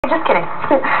just kidding.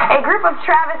 A group of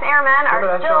Travis airmen are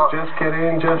still... Just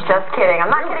kidding. Just kidding. I'm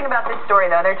not kidding about this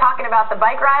story, though. They're talking about the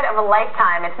bike ride of a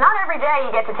lifetime. It's not every day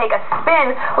you get to take a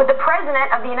spin with the President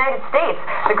of the United States.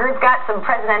 The group got some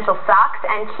presidential socks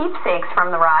and keepsakes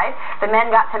from the ride. The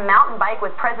men got to mountain bike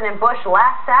with President Bush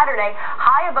last Saturday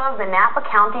high above the Napa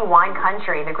County wine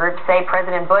country. The group say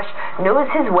President Bush knows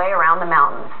his way around the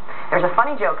mountains. There's a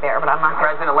funny joke there, but I'm not... The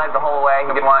president led the whole way.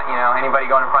 He didn't want, anybody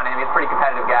going in front of him. He's a pretty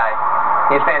competitive guy.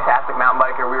 He's a fantastic mountain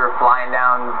biker. We were flying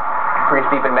down pretty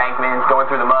steep embankments, going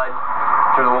through the mud,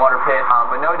 through the water pit.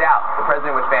 But no doubt, the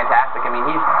president was fantastic. I mean,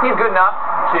 he's good enough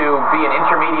to be an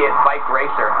intermediate bike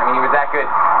racer. I mean, he was that good.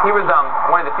 He was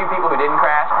one of the few people who didn't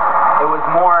crash. It was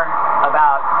more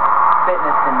about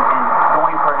fitness and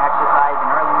going for an exercise, an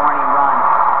early morning run,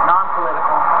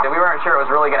 non-political. We weren't sure it was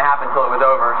really going to happen until it was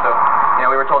over, so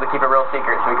we were told to keep it real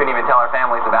secret, so we couldn't even tell our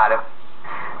families about it.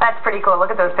 That's pretty cool.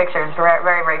 Look at those pictures. Very,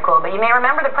 very cool. But you may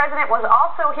remember the president was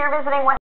also here visiting with